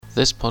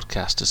This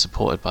podcast is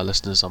supported by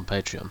listeners on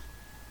Patreon.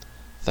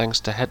 Thanks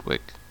to Hedwig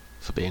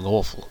for being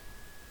awful.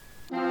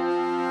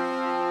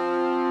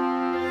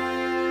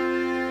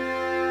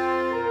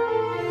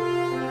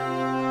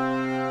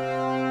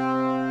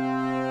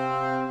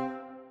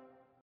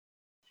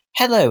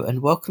 Hello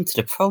and welcome to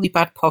the Probably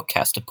Bad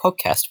Podcast, a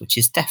podcast which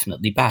is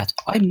definitely bad.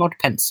 I'm Mod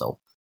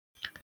Pencil.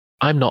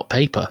 I'm not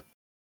Paper.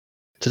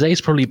 Today's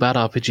Probably Bad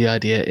RPG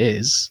idea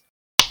is...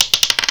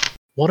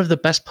 One of the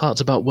best parts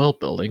about world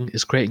building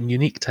is creating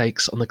unique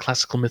takes on the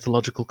classical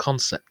mythological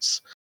concepts.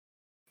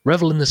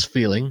 Revel in this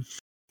feeling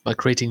by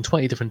creating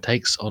 20 different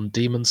takes on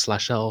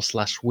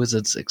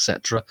demons/elves/wizards,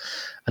 etc.,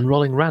 and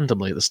rolling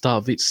randomly at the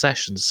start of each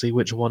session to see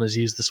which one is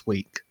used this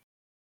week.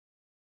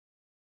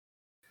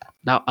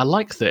 Now, I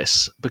like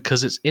this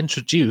because it's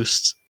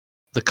introduced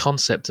the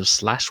concept of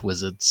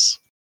 /wizards.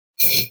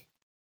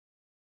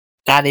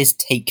 That is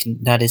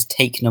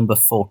take number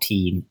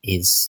 14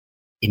 is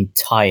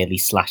entirely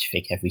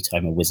 /fic every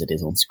time a wizard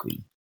is on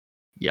screen.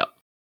 Yep.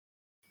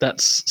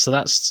 That's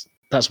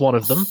one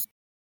of them.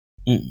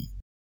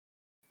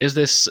 Is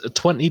this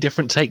 20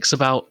 different takes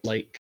about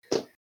like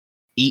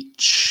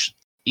each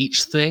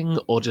thing,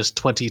 or just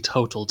 20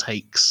 total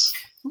takes?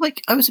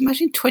 Like, I was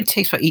imagining 20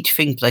 takes for each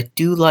thing, but I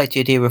do like the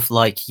idea of,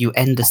 like, you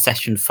end the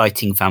session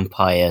fighting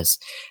vampires,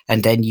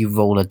 and then you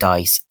roll a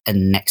dice,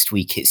 and next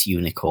week it's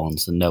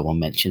unicorns, and no one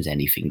mentions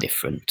anything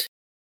different.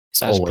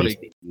 It's That's always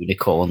been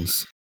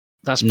unicorns.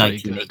 That's pretty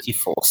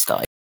 1984 good.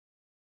 style.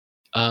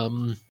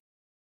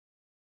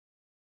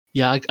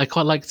 Yeah, I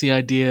quite like the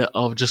idea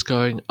of just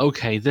going,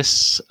 okay,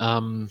 this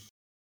in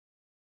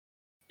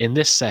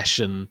this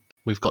session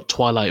we've got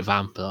Twilight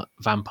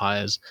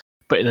vampires,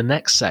 but in the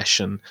next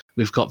session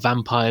we've got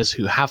vampires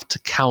who have to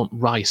count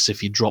rice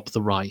if you drop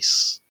the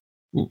rice.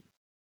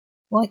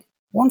 Like,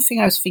 one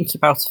thing I was thinking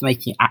about for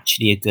making it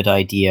actually a good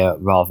idea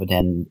rather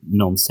than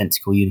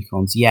nonsensical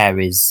unicorns,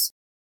 is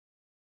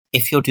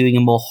if you're doing a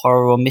more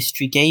horror or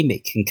mystery game,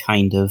 it can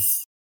kind of,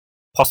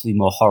 possibly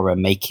more horror,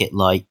 make it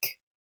like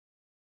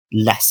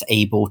less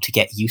able to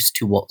get used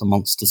to what the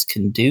monsters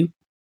can do.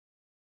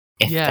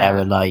 If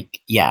they're like,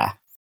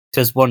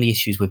 because one of the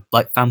issues with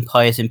like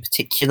vampires in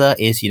particular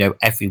is,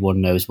 everyone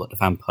knows what the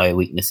vampire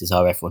weaknesses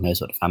are, everyone knows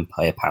what the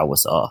vampire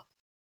powers are.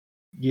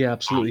 Yeah,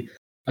 absolutely.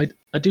 I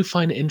do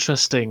find it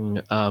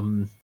interesting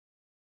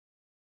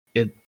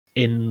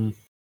in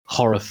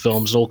horror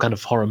films, all kind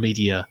of horror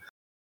media.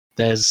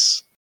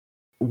 There's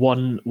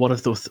one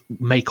of the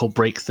make or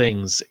break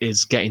things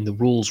is getting the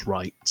rules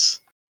right.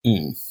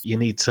 You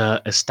need to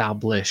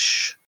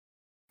establish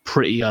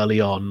pretty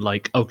early on,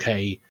 like,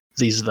 okay,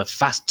 these are the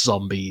fast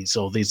zombies,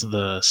 or these are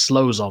the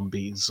slow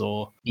zombies,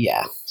 or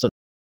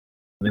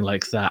something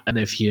like that. And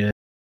if you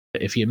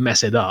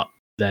mess it up,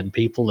 then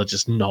people are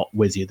just not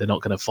with you. They're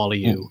not going to follow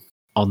you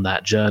on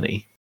that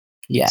journey.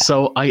 Yeah.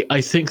 So I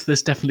think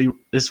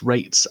this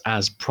rates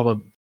as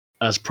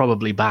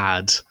probably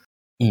bad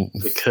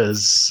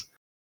because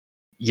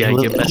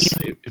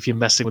if you're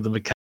messing with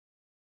the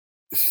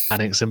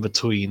mechanics in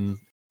between,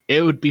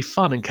 it would be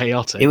fun and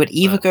chaotic. It would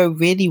either go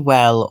really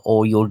well,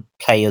 or your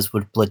players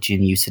would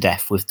bludgeon you to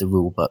death with the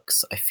rule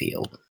books, I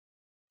feel.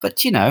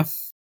 But,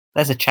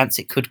 there's a chance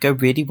it could go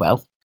really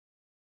well.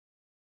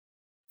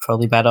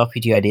 Probably Bad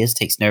RPG Ideas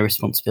takes no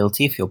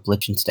responsibility if you're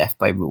bludgeoned to death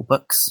by rule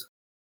books.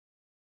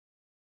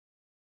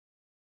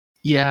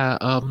 Yeah,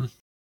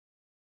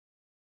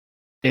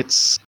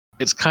 it's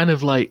kind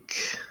of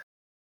like...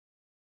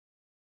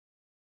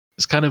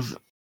 It's kind of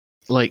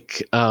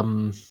like...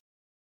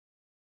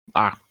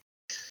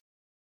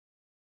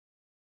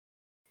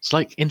 It's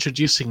like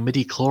introducing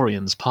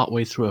midi-chlorians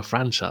partway through a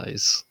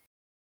franchise.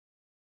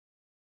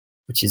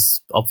 Which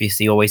is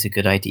obviously always a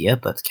good idea,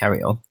 but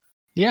carry on.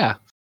 Yeah.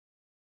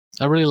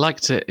 I really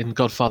liked it in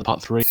Godfather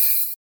Part 3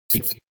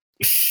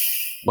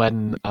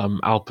 when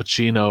Al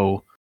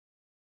Pacino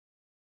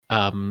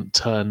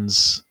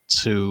turns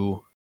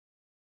to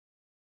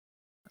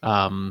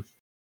I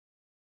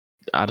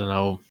don't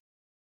know,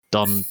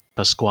 Don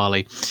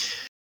Pasquale,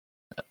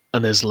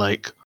 and is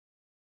like,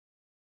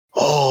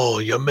 "Oh,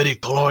 your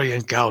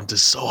midi-chlorian count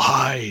is so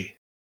high."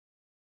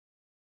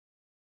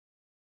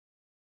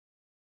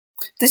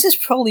 This is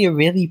probably a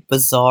really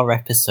bizarre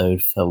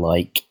episode for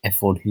like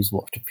everyone who's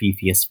watched the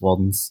previous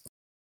ones.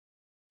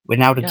 We're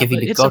now giving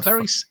the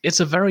it's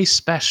a very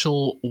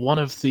special one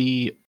of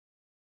the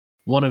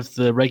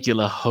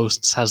regular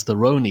hosts has the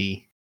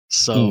Roni,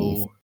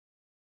 so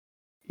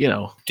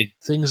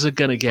things are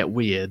gonna get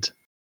weird.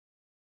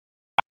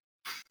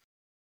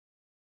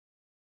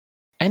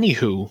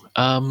 Anywho,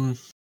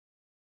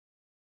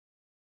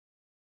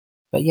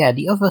 but yeah,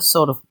 the other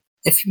sort of,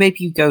 if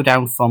maybe you go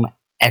down from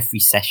every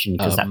session,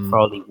 because that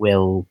probably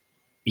will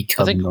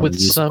become. I think with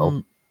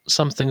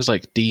some things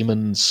like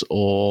demons,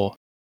 or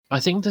I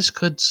think this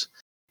could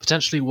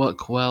potentially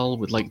work well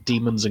with like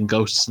demons and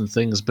ghosts and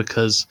things,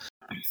 because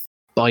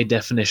by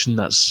definition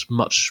that's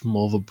much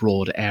more of a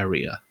broad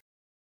area.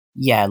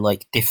 Yeah,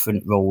 like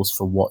different roles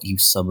for what you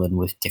summon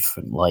with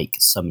different like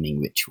summoning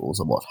rituals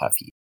or what have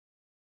you.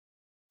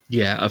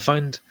 Yeah, I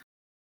find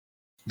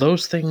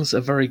those things are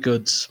very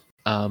good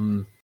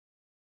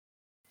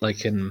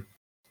like in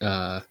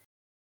I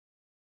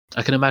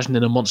can imagine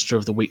in a Monster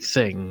of the Week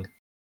thing,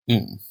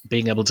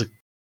 being able to.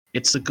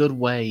 It's a good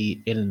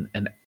way in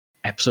an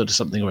episode or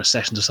something, or a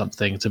session or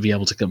something, to be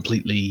able to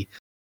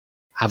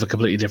have a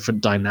completely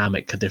different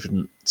dynamic, a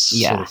different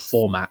sort of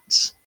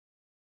formats.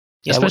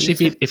 Yeah,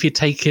 especially if you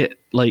take it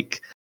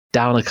like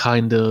down a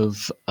kind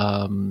of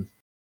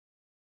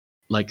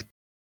like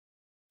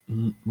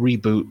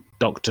reboot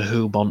Doctor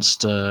Who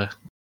monster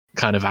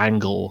kind of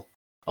angle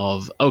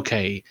of,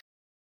 okay,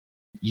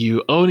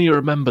 you only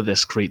remember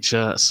this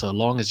creature so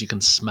long as you can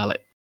smell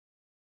it.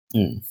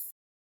 You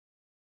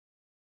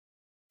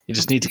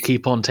just need to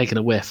keep on taking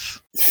a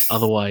whiff,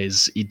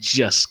 otherwise you're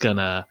just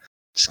gonna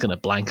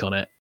blank on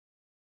it.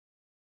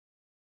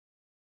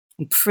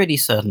 I'm pretty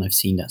certain I've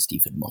seen that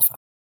Stephen Moffat.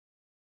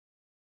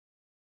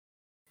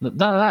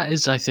 That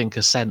is, I think,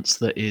 a sense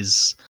that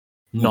is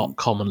not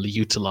commonly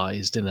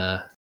utilized in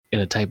a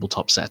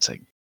tabletop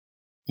setting.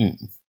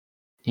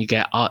 You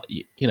get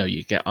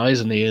you get eyes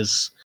and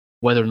ears,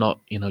 whether or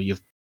not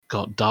you've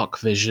got dark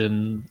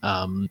vision,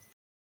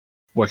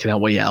 working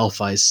out what your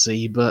elf eyes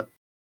see, but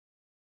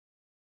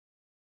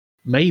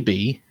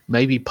maybe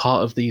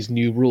part of these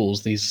new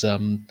rules, these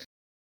 20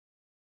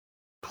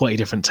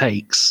 different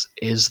takes,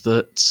 is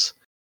that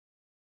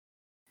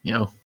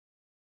you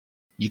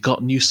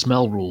got new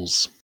smell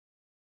rules.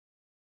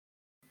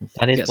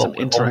 That is get some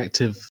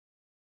interactive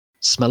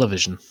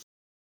smell-o-vision.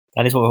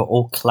 That is what we're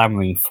all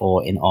clamoring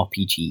for in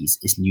RPGs,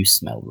 is new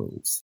smell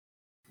rules.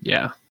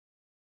 Yeah.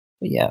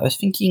 But yeah, I was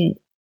thinking,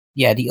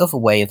 the other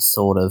way of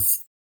sort of,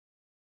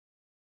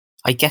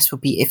 I guess,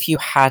 would be if you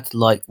had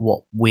like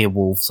what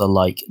werewolves are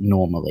like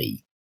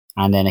normally,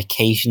 and then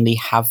occasionally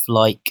have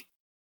like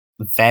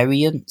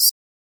variants.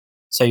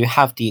 So you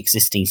have the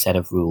existing set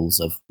of rules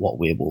of what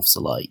werewolves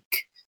are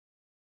like.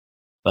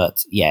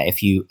 But yeah,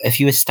 if you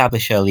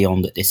establish early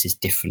on that this is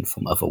different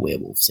from other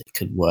werewolves, it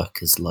could work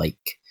as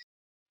like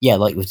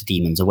with the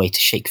demons, a way to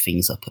shake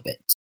things up a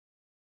bit.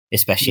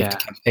 Especially if the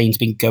campaign's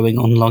been going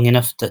on long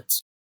enough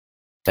that...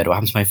 Don't know what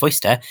happened to my voice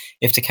there.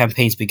 If the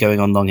campaign's been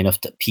going on long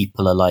enough that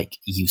people are like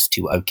used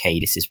to, okay,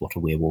 this is what a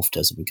werewolf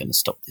does and we're going to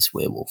stop this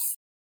werewolf.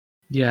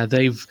 Yeah,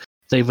 they've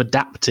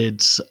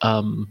adapted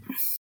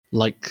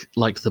like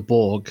the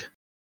Borg.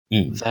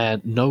 They're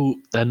no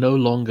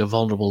longer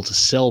vulnerable to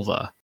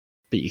silver,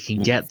 but you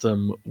can get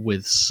them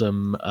with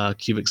some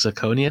cubic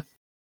zirconia.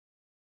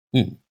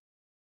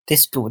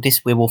 This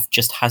werewolf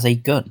just has a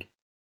gun.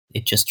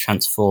 It just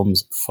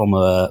transforms from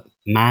a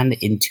man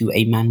into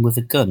a man with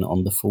a gun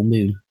on the full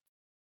moon.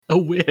 A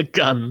weird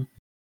gun.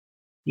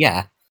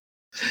 Yeah.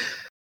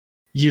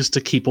 Used to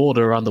keep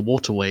order around the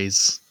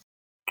waterways.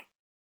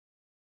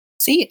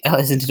 See,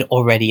 isn't it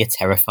already a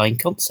terrifying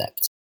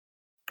concept?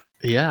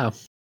 Yeah.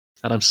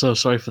 And I'm so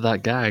sorry for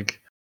that gag.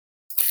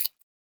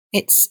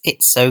 It's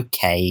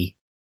okay.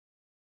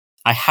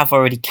 I have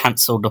already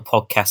cancelled the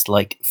podcast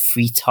like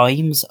 3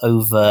 times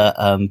over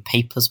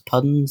Papers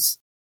puns.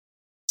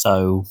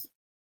 So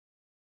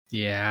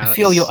yeah, I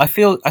feel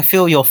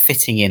you're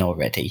fitting in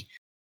already.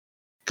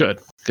 Good.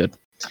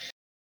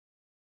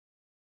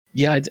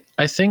 Yeah,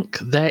 I think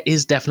there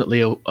is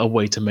definitely a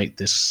way to make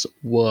this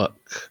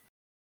work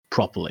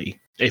properly.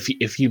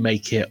 If you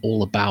make it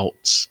all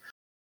about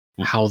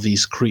how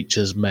these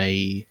creatures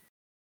may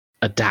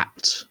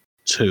adapt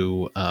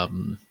to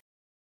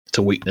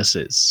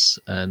weaknesses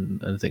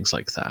and things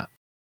like that.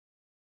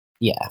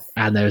 Yeah.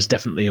 And there's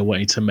definitely a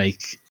way to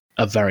make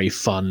a very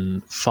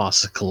fun,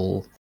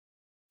 farcical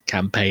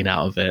campaign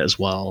out of it as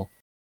well.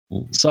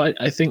 So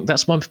I think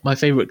that's my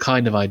favorite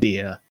kind of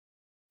idea,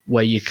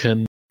 where you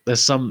can...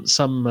 There's some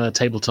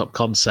tabletop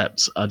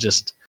concepts are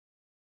just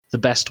the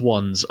best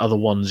ones are the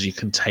ones you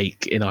can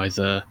take in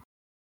either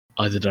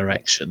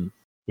direction.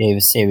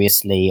 Either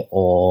seriously,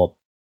 or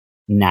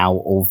now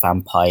all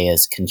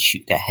vampires can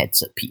shoot their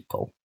heads at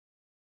people.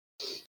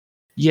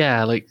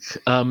 Yeah, like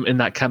in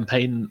that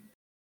campaign,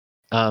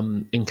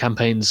 in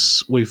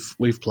campaigns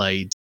we've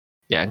played,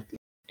 in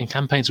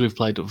campaigns we've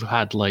played, we've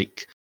had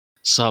like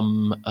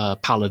some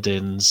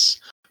paladins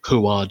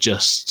who are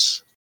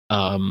just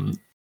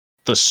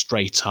the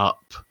straight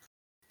up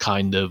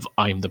kind of,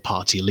 I'm the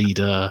party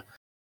leader,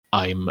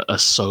 I'm a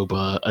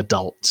sober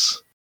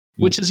adult,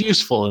 which is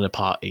useful in a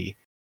party,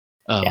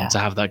 to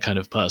have that kind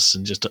of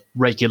person, just a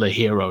regular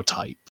hero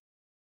type.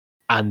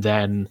 And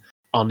then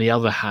on the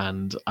other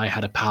hand, I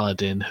had a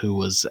paladin who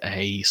was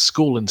a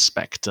school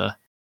inspector.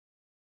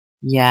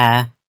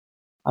 Yeah,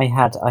 I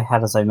had,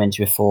 as I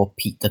mentioned before,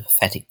 Pete the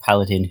pathetic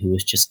paladin, who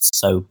was just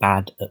so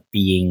bad at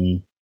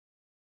being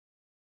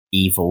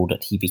evil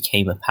that he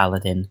became a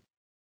paladin.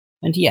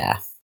 And yeah.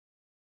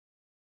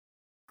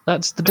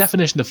 That's the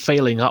definition of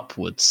failing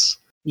upwards.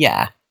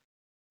 Yeah.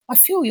 I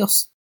feel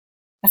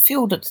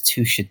that the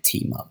two should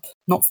team up.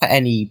 Not for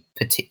any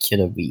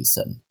particular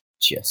reason,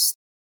 just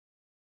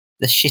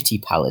the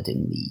shitty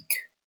paladin league.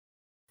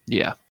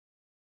 Yeah.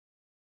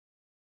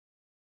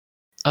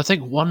 I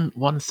think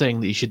one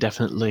thing that you should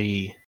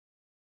definitely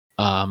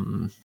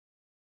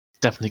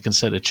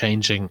consider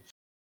changing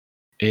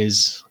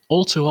is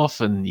all too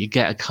often you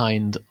get a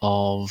kind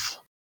of,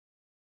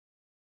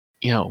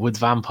 with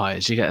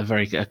vampires, you get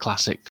a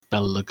classic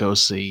Bela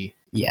Lugosi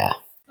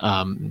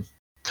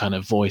kind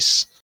of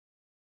voice.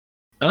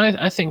 And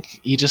I think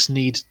you just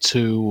need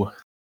to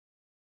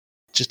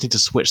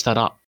switch that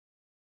up.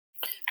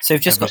 So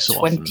we've just got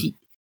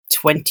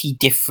 20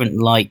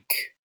 different,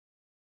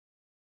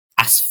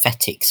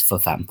 aesthetics for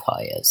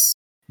vampires.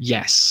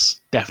 Yes,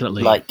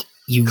 definitely.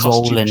 You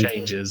costume roll and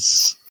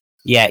changes.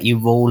 Yeah, you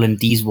roll and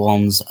these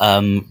ones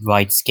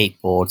ride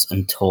skateboards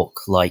and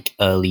talk like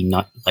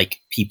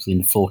people in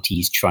the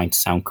 40s trying to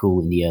sound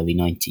cool in the early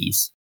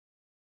 90s.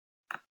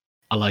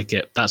 I like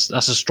it. That's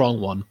a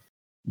strong one.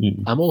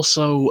 Mm. I'm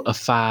also a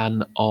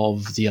fan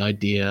of the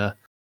idea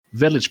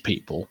village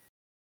people.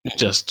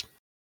 Just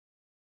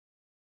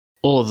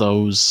all of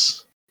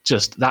those.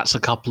 Just that's a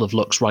couple of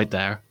looks right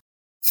there.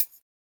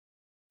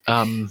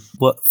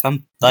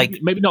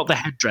 Maybe not the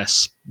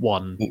headdress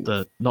one,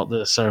 not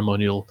the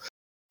ceremonial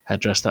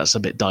headdress. That's a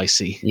bit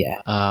dicey.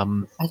 Yeah.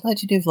 I'd like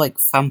to do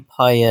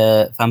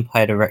Vampire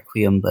the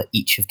Requiem, but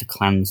each of the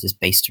clans is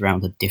based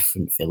around a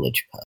different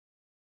village.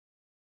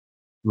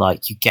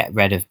 You get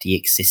rid of the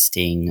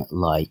existing,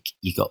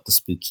 you got the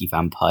spooky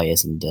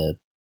vampires and the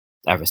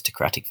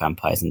aristocratic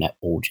vampires, and they're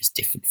all just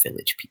different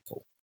village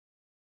people.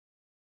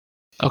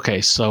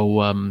 Okay,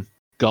 so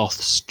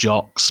goths,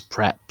 jocks,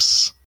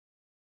 preps.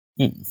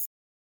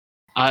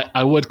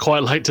 I would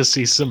quite like to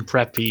see some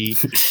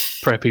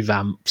preppy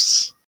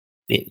vamps.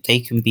 They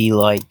can be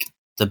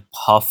the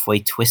halfway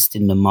twist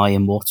in the My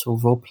Immortal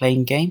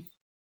role-playing game.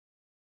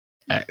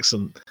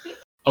 Excellent.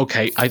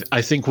 Okay,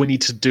 I think we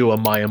need to do a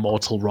My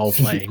Immortal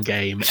role-playing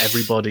game.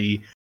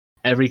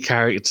 Every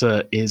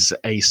character is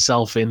a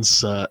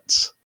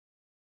self-insert,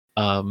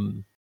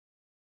 kind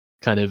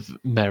of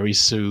Mary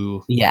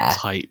Sue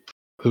type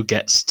who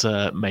gets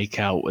to make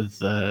out with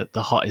the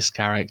hottest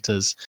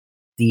characters.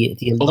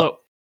 Although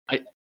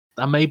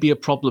that may be a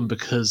problem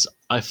because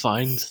I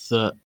find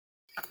that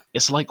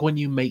it's like when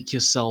you make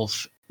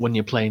yourself when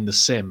you're playing The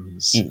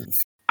Sims,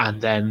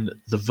 and then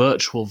the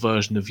virtual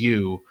version of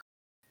you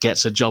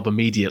gets a job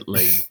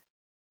immediately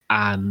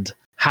and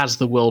has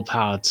the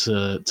willpower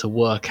to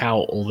work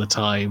out all the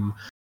time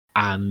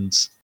and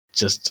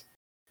just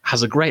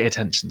has a great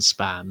attention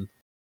span,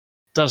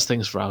 does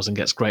things for hours and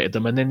gets great at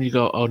them, and then you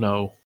go, oh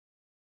no,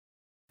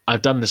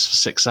 I've done this for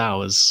 6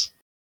 hours.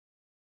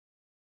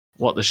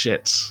 What the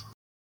shit?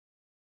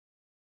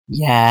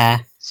 Yeah.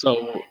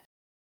 So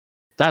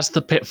that's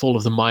the pitfall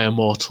of the My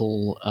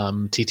Immortal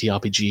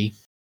TTRPG. I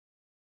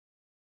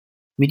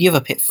mean, the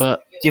other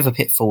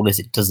pitfall is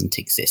it doesn't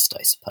exist,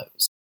 I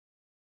suppose.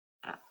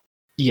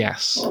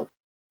 Yes.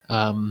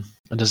 And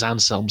as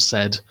Anselm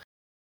said,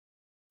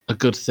 a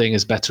good thing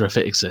is better if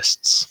it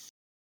exists.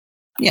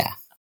 Yeah.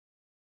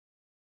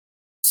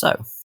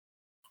 So,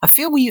 I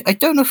feel I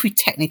don't know if we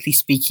technically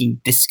speaking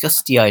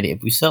discussed the idea,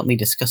 but we certainly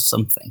discussed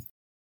something.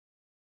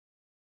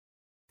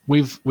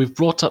 We've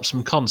brought up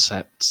some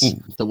concepts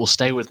that will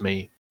stay with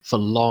me for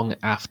long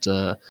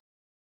after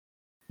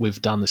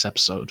we've done this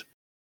episode.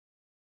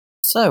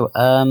 So,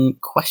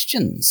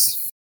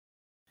 questions?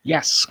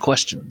 Yes,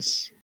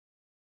 questions.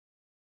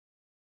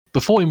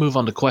 Before we move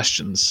on to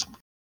questions,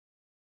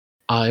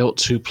 I ought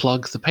to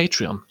plug the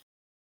Patreon.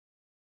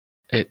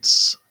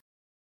 It's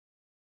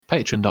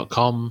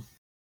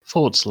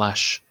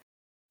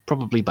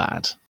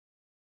patreon.com/probablybad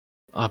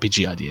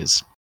RPG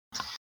ideas.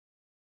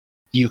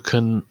 You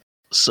can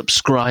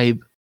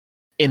subscribe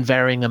in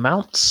varying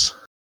amounts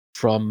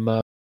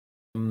from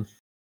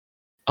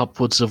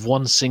upwards of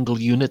 1 single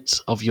unit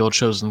of your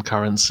chosen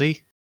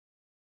currency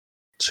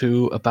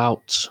to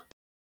about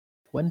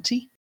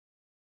 20.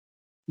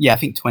 Yeah, I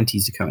think 20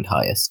 is the current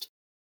highest.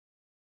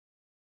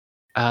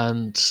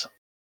 And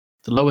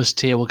the lowest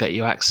tier will get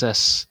you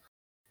access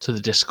to the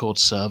Discord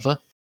server,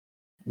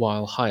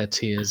 while higher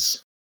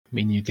tiers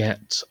mean you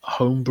get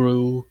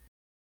homebrew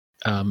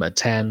at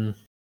 10,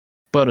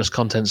 bonus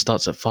content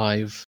starts at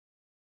 5,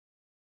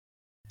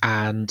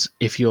 and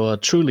if you're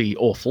truly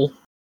awful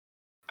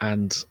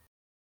and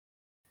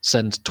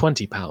send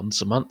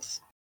 £20 a month,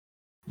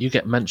 you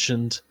get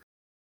mentioned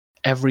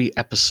every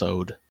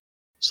episode,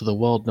 so the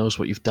world knows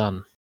what you've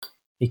done.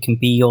 It can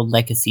be your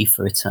legacy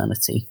for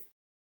eternity.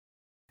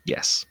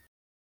 Yes.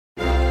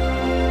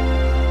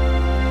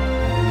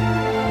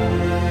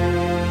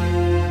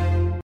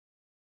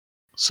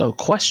 So,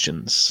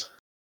 questions.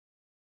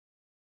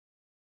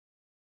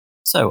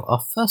 So,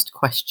 our first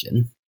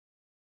question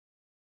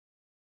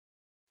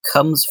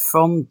comes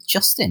from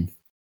Justin.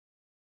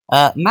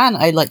 Man,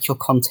 I like your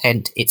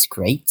content. It's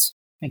great.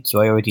 Thank you.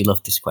 I already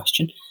love this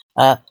question.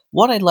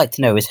 What I'd like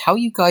to know is how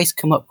you guys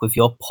come up with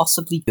your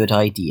possibly good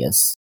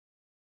ideas.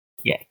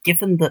 Yeah,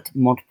 given that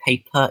Mod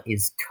Paper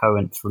is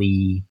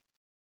currently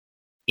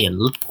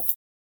ill,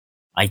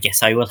 I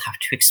guess I will have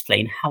to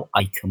explain how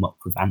I come up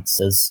with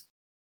answers.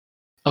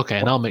 Okay,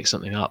 and I'll make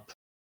something up.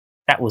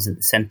 That wasn't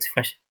the center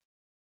question.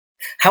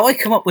 How I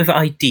come up with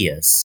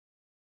ideas.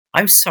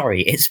 I'm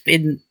sorry,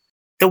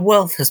 the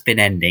world has been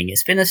ending.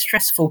 It's been a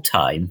stressful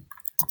time.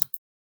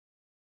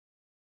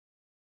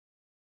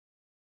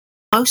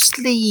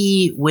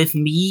 Mostly with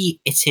me,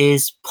 it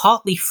is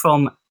partly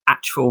from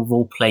actual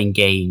role-playing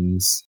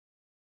games,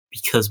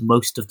 because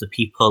most of the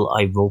people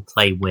I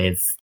role-play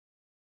with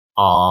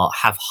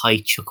have high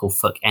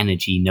chucklefuck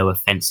energy, no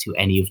offense to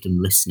any of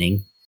them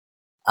listening.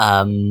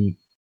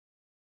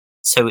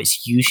 So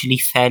it's usually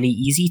fairly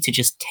easy to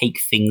just take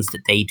things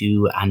that they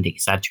do and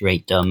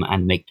exaggerate them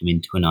and make them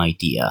into an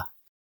idea.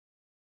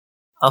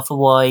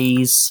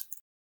 Otherwise,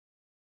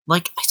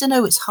 I don't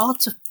know, it's hard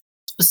to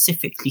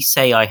specifically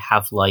say I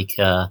have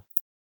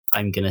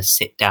I'm gonna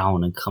sit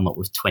down and come up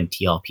with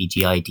 20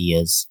 RPG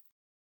ideas.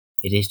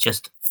 It is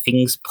just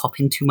things pop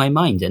into my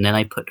mind and then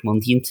I put them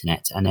on the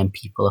internet and then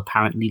people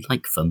apparently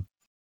like them.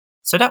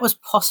 So that was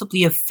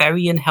possibly a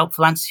very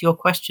unhelpful answer to your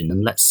question,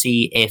 and let's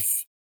see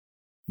if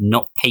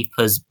Not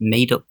Paper's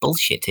made up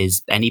bullshit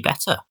is any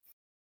better.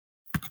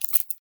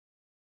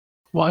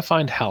 What I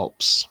find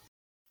helps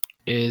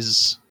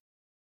is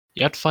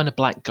you have to find a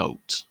black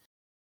goat.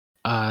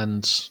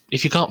 And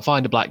if you can't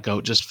find a black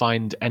goat, just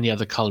find any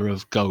other color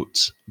of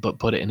goat, but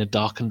put it in a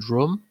darkened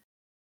room.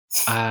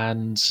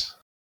 And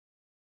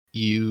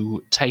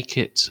you take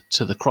it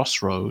to the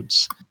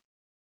Crossroads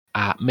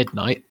at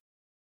midnight.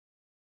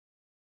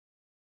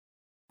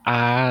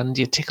 And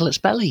you tickle its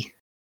belly.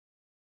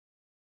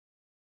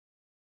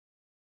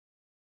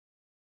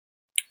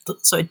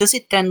 So does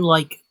it then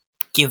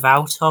give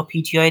out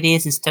RPG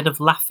ideas instead of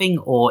laughing,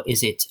 or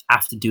is it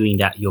after doing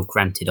that you're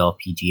granted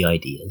RPG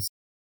ideas?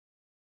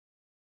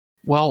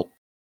 Well,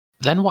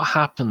 then what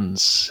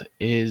happens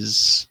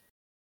is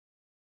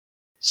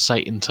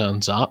Satan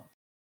turns up,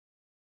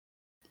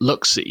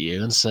 looks at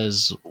you and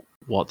says,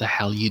 "What the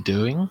hell are you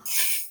doing?"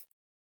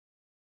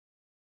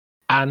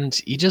 And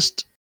you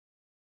just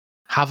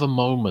have a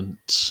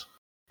moment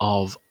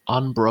of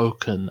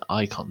unbroken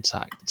eye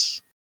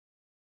contact.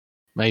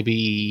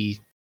 Maybe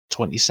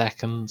 20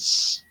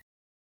 seconds,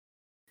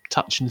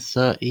 touching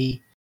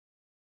 30.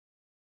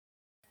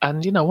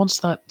 And, once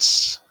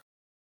that's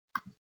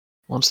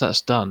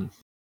done,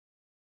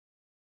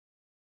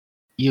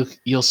 you'll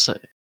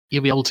be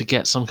able to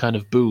get some kind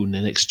of boon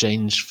in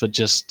exchange for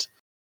just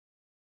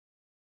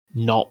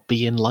not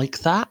being like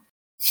that.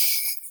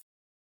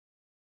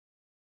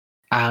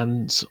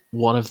 And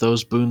one of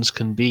those boons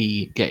can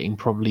be getting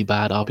probably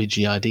bad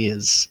RPG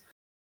ideas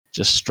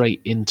just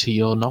straight into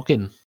your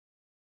noggin.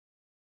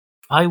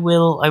 I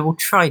will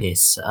try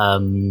this.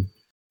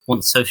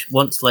 Once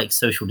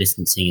social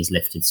distancing is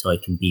lifted, so I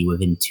can be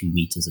within 2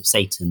 meters of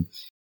Satan.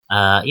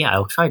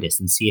 I'll try this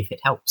and see if it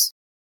helps.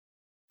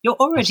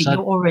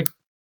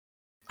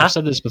 I've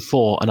said this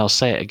before, and I'll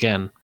say it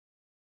again.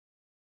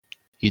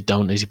 You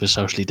don't need to be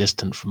socially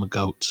distant from a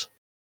goat.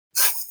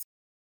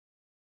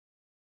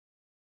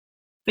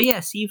 But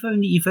yes, you've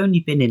only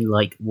been in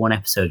one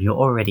episode. You're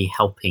already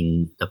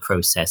helping the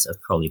process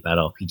of probably bad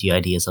RPG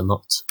ideas a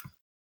lot.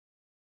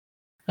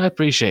 I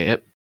appreciate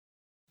it.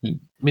 I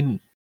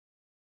mean,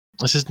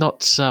 this is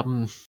not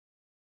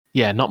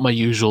not my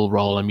usual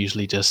role. I'm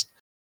usually just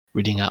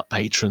reading out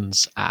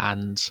patrons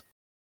and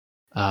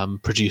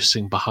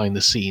producing behind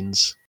the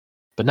scenes.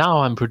 But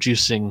now I'm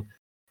producing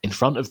in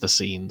front of the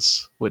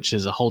scenes, which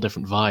is a whole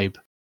different vibe.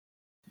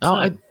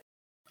 Now,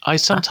 I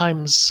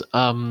sometimes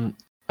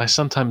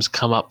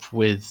come up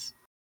with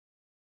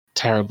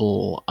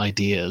terrible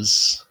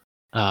ideas,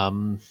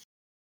 and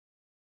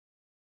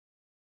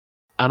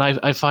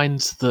I find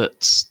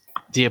that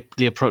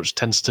the approach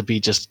tends to be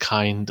just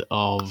kind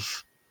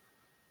of.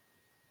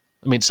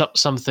 I mean,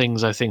 some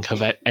things I think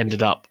have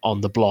ended up on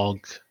the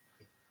blog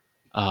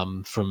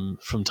from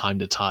time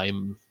to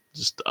time,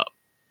 just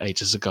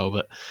ages ago.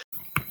 But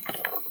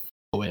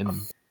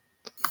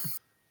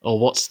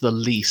what's the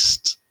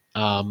least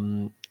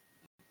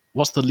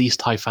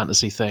high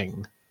fantasy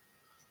thing?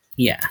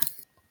 Yeah.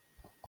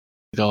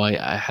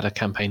 I had a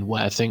campaign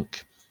where I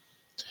think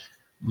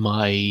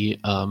my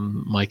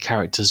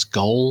character's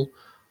goal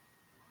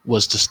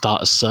was to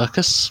start a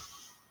circus.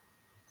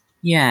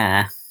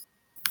 Yeah.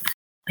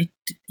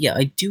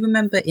 I do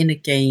remember in a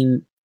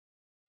game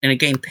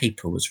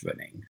Paper was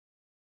running,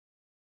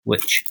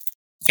 which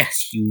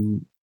yes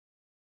you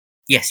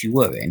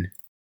were in,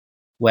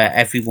 where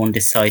everyone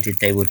decided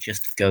they were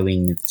just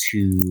going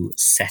to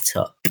set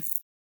up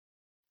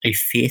a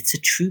theatre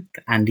troupe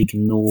and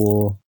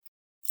ignore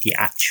the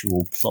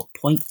actual plot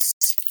points.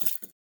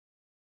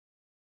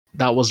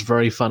 That was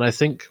very fun. I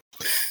think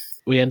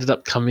we ended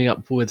up coming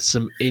up with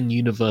some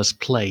in-universe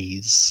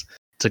plays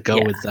to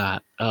go with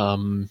that.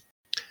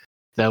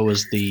 There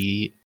was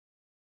the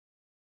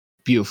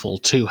beautiful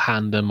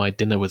two-hander My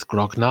Dinner with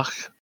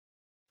Grognach,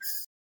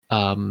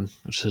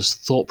 which was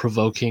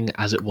thought-provoking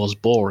as it was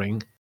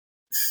boring.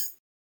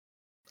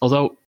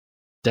 Although,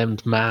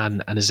 condemned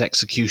man and his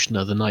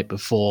executioner the night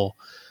before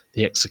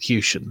the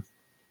execution.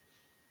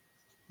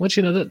 Which,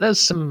 there's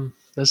some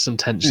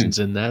tensions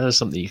in there. There's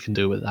something you can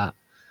do with that.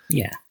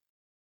 Yeah.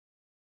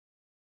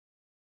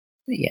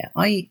 But yeah,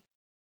 I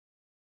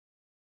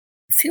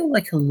feel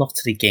like a lot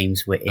of the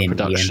games we're in...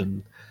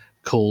 production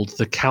called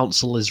The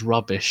Council is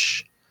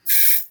Rubbish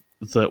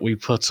that we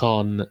put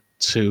on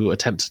to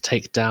attempt to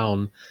take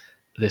down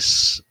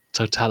this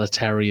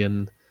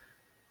totalitarian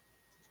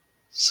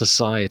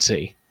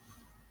society.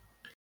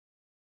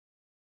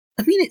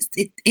 I mean,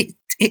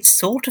 it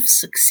sort of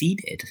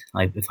succeeded,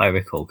 if I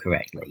recall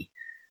correctly.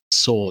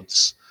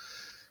 Swords.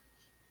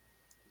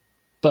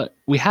 But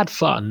we had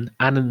fun,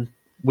 and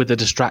with the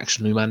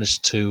distraction, we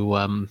managed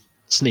to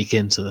sneak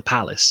into the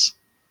palace.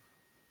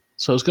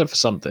 So it was good for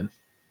something.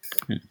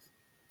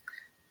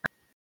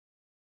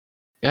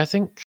 Yeah, I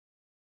think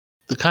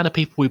the kind of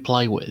people we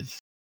play with,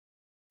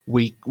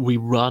 we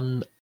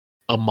run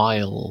a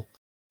mile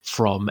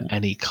from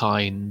any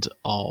kind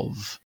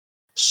of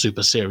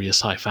super serious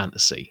high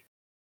fantasy.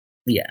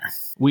 Yeah.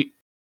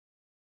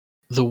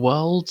 The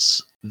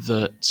worlds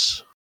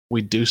that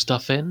we do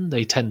stuff in,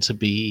 they tend to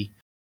be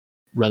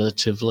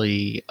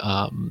relatively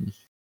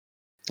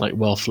like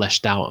well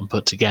fleshed out and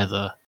put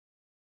together.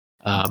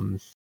 Mod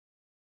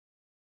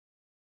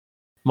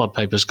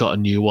Paper's got a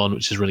new one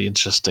which is really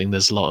interesting.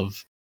 There's a lot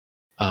of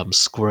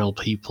squirrel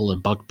people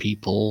and bug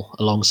people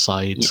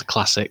alongside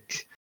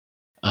classic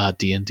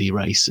D&D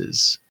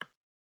races,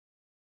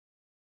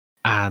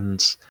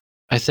 and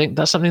I think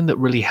that's something that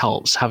really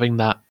helps, having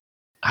that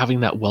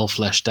well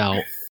fleshed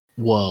out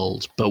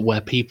world, but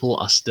where people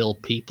are still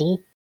people.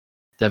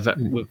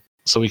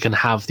 So we can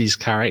have these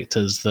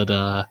characters that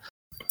are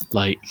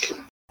like,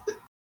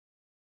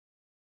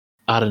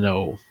 I don't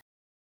know,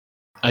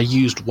 a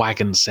used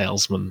wagon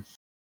salesman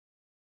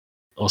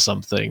or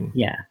something.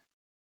 Yeah.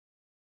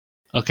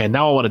 Okay,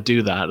 now I want to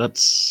do that.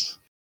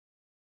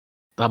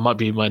 That might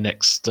be my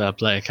next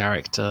player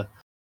character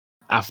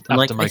after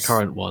my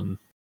current one,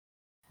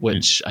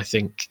 which I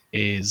think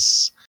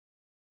is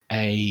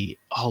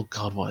oh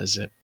god, what is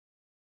it?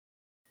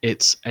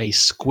 It's a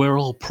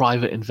squirrel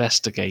private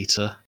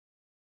investigator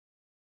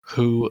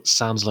who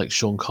sounds like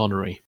Sean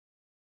Connery.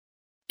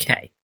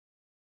 Okay.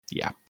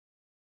 Yeah.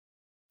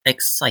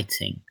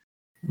 Exciting.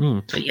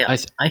 But yeah,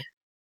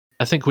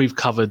 I think we've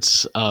covered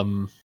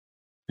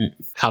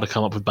how to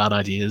come up with bad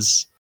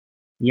ideas.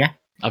 Yeah.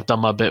 I've done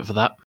my bit for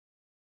that.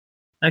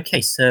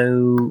 Okay,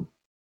 so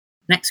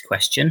next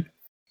question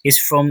is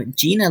from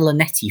Gina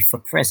Lanetti for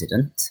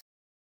President.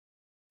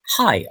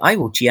 Hi, I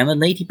will GM a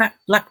Lady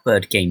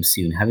Blackbird game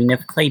soon, having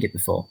never played it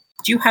before.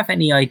 Do you have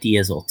any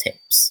ideas or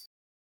tips?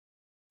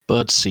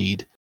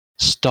 Birdseed,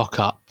 stock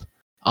up,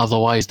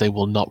 otherwise they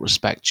will not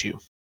respect you.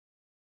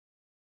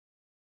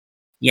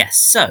 Yes,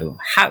 so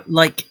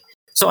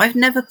I've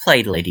never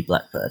played Lady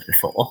Blackbird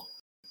before,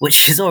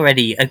 which is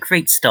already a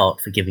great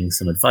start for giving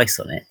some advice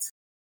on it.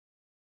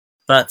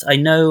 But I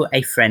know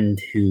a friend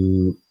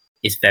who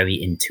is very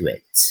into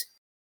it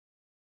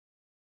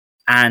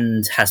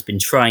and has been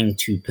trying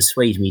to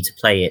persuade me to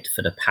play it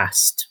for the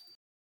past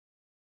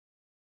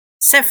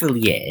several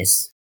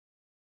years.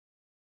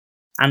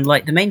 And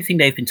the main thing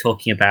they've been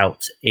talking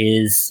about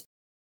is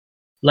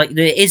it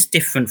is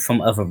different from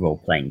other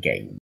role-playing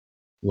games.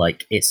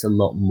 It's a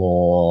lot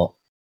more,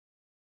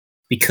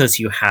 because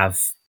you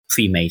have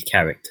pre-made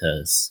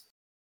characters.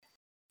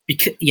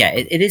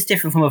 It is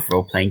different from other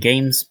role-playing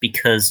games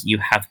because you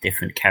have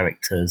different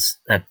characters,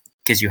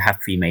 because you have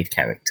pre-made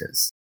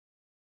characters.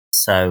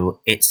 So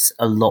it's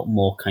a lot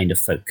more kind of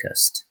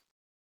focused.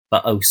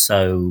 But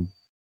also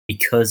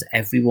because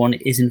everyone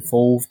is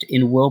involved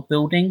in world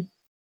building,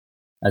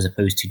 as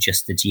opposed to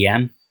just the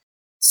GM.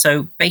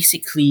 So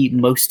basically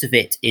most of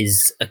it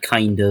is a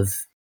kind of,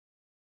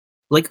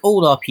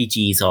 all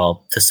RPGs are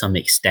to some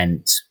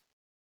extent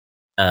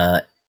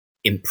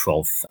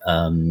improv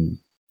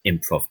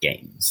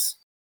games.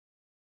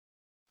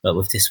 But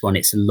with this one,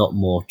 it's a lot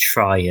more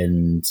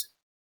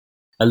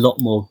a lot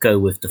more go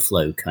with the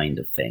flow kind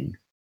of thing.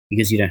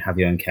 Because you don't have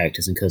your own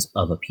characters and because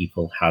other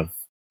people have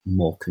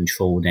more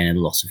control than in a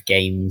lot of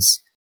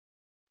games.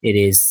 It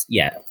is,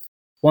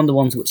 one of the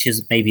ones which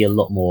is maybe a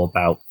lot more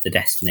about the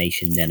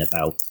destination than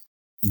about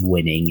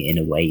winning in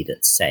a way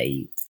that,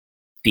 say,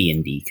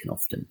 D&D can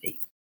often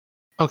be.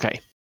 Okay.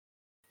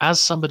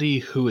 As somebody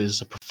who is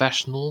a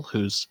professional,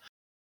 who's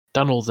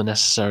done all the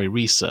necessary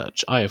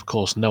research, I, of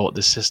course, know what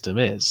this system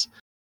is.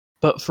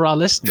 But for our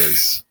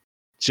listeners,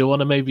 do you want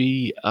to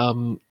maybe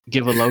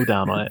give a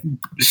lowdown on it?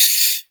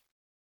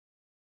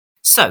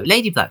 So,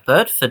 Lady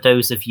Blackbird, for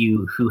those of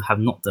you who have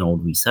not done all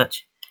the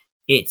research,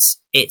 it's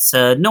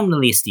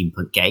nominally a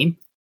steampunk game.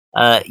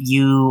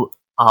 You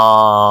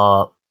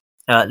are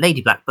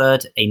Lady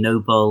Blackbird, a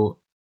noble,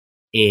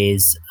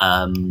 is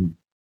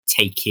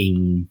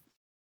taking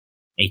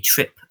a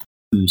trip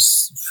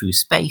through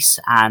space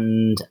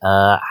and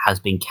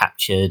has been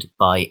captured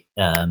by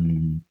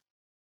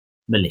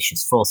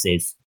malicious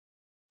forces,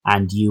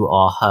 and you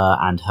are her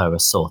and her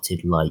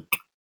assorted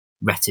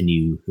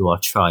retinue who are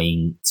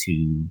trying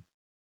to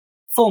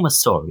form a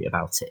story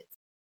about it.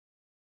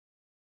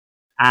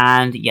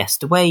 And yes,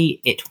 the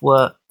way it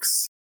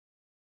works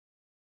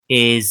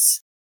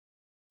is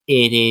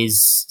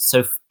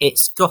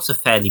it's got a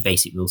fairly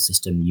basic rule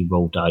system. You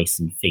roll dice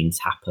and things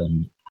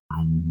happen,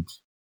 and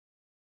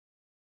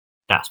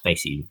that's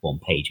basically one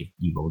page of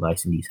you roll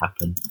dice and these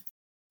happen.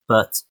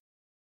 But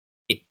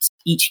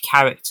each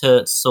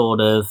character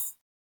sort of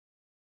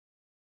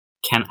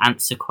can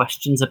answer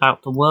questions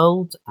about the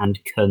world and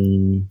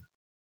can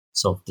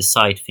sort of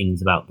decide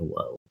things about the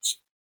world.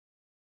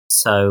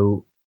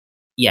 So,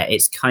 yeah,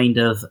 it's kind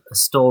of a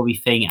story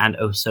thing, and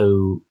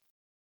also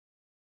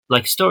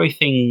like story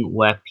thing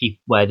where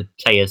the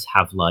players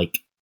have like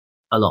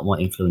a lot more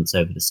influence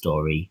over the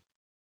story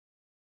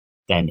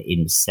than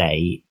in,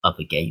 say,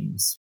 other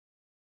games,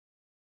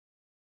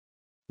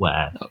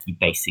 where you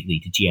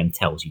basically the GM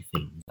tells you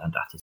things and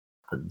that is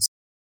what happens.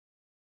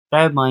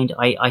 Bear in mind,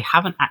 I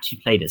haven't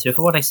actually played it, so if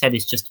what I said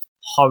is just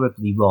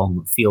horribly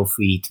wrong, feel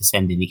free to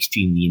send in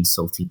extremely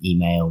insulting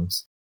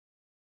emails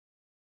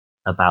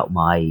about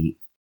my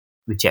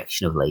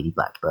rejection of Lady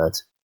Blackbird.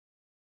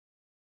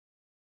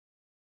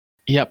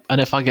 Yep, and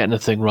if I get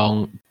anything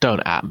wrong,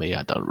 don't at me.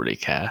 I don't really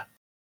care.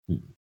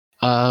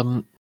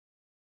 I'm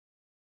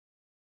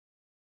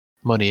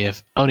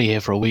only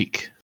here for a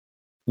week.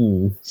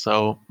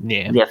 So,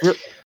 yeah.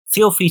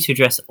 Feel free to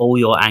address all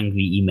your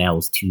angry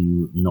emails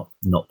to not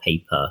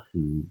Paper,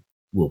 who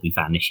will be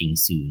vanishing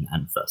soon,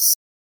 and thus.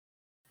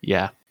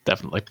 Yeah,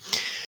 definitely.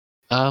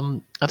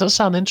 That does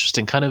sound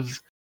interesting. Kind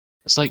of,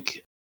 it's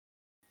like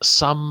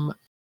some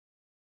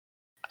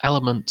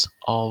element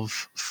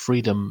of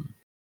freedom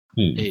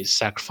is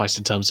sacrificed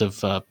in terms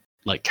of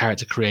like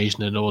character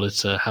creation in order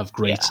to have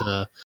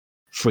greater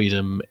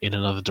freedom in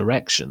another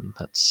direction.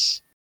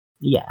 That's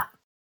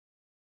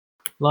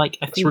like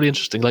I think it's really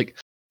interesting. Like,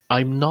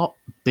 I'm not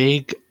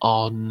big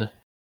on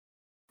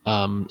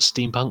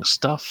steampunk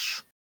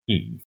stuff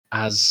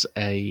as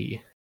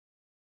a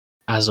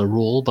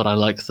rule, but I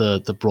like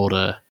the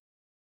broader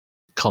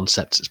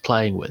concept it's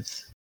playing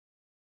with.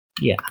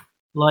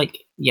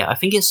 I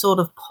think it's sort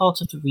of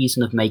part of the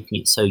reason of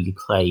making it so you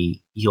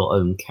play your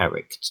own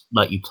character,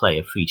 like you play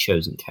a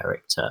pre-chosen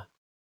character,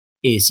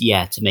 is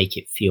to make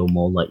it feel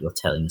more like you're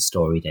telling a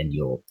story than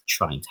you're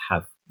trying to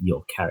have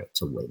your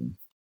character win.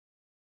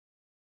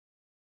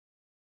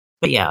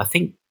 But I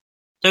think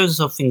those are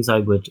sort of things I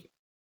would.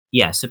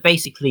 So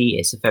basically,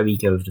 it's a very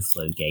go with the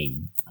flow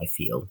game, I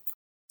feel.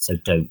 So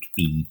don't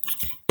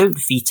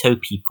veto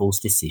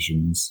people's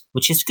decisions,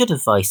 which is good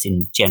advice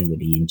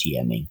generally in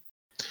GMing.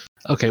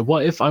 Okay,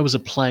 what if I was a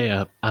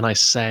player and I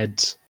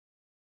said,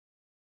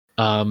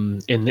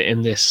 in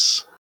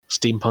this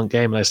steampunk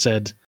game, I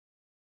said,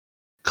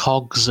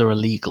 cogs are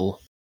illegal.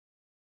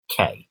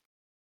 Okay,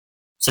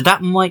 so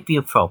that might be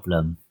a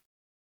problem.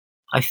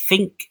 I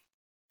think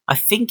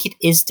it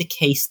is the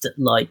case that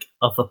like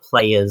other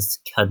players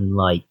can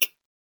like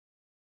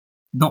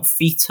not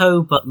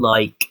veto, but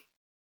like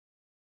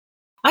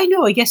I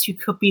know. I guess you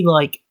could be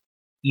like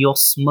you're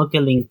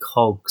smuggling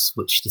cogs,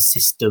 which the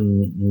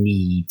system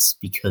needs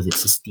because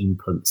it's a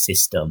steampunk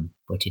system,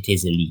 but it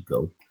is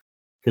illegal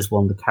because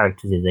one of the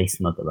characters is a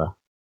smuggler.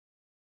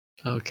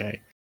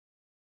 Okay.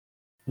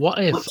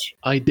 What if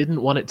I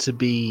didn't want it to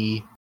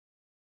be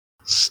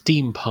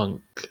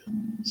steampunk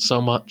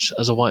so much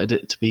as I wanted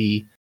it to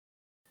be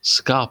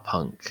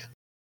ska-punk?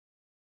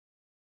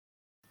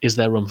 Is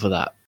there room for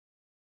that?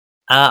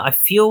 I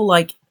feel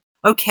like,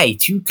 okay,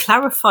 to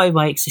clarify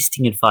my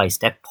existing advice,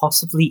 there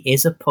possibly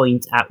is a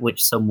point at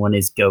which someone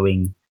is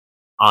going,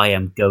 I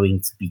am going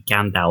to be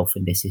Gandalf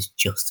and this is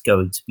just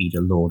going to be the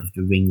Lord of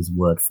the Rings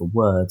word for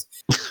word,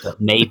 but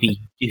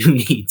maybe you do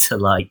need to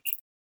like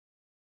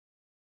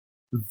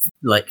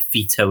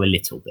veto a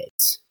little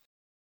bit.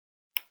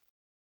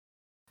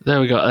 There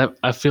we go.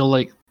 I feel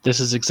like this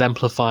is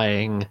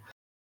exemplifying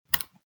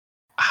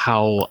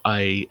how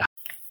I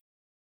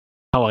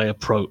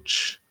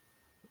approach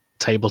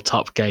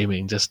tabletop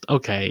gaming. Just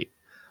okay,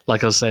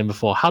 like I was saying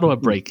before, how do I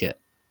break it?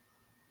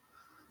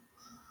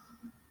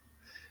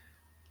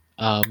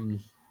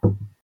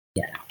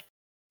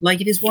 Like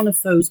it is one of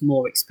those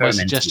more experimental.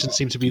 My suggestion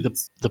seemed to be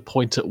the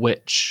point at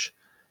which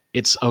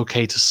it's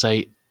okay to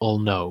say or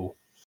no.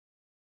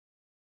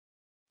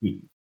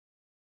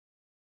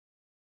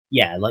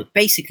 Yeah, like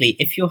basically,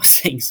 if you're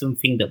saying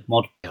something that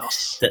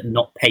that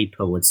not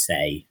Paper would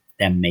say,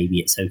 then maybe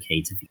it's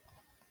okay to be.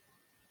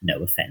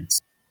 No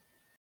offense.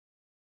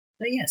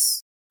 But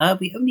yes,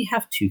 we only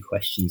have 2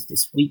 questions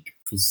this week,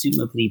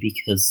 presumably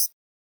because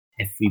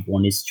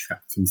everyone is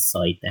trapped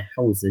inside their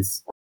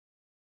houses.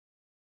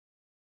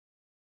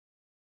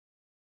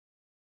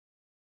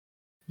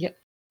 Yep,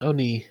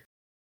 only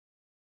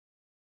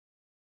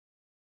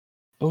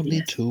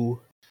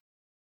 2.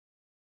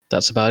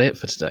 That's about it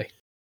for today.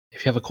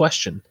 If you have a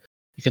question,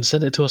 you can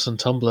send it to us on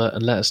Tumblr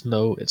and let us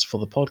know it's for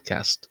the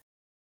podcast.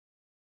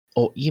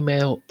 Or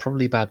email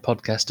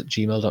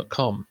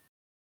probablybadpodcast@gmail.com.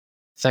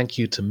 Thank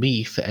you to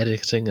me for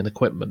editing and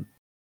equipment.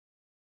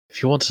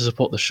 If you want to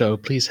support the show,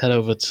 please head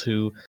over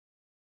to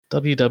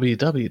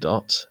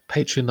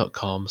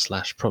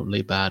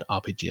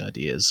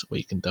www.patreon.com/probablybadrpgideas, where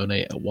you can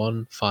donate at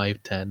 £1, £5,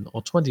 £10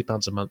 or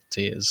 £20 a month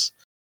tiers.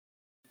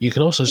 You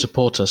can also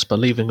support us by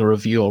leaving a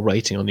review or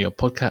rating on your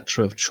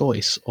podcatcher of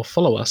choice, or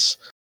follow us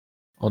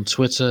on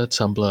Twitter,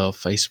 Tumblr, or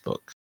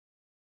Facebook.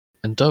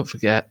 And don't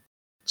forget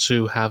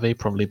to have a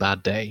probably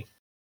bad day.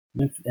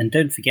 And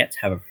don't forget to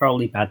have a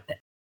probably bad day.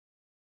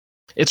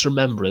 It's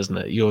remember, isn't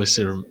it? You always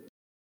say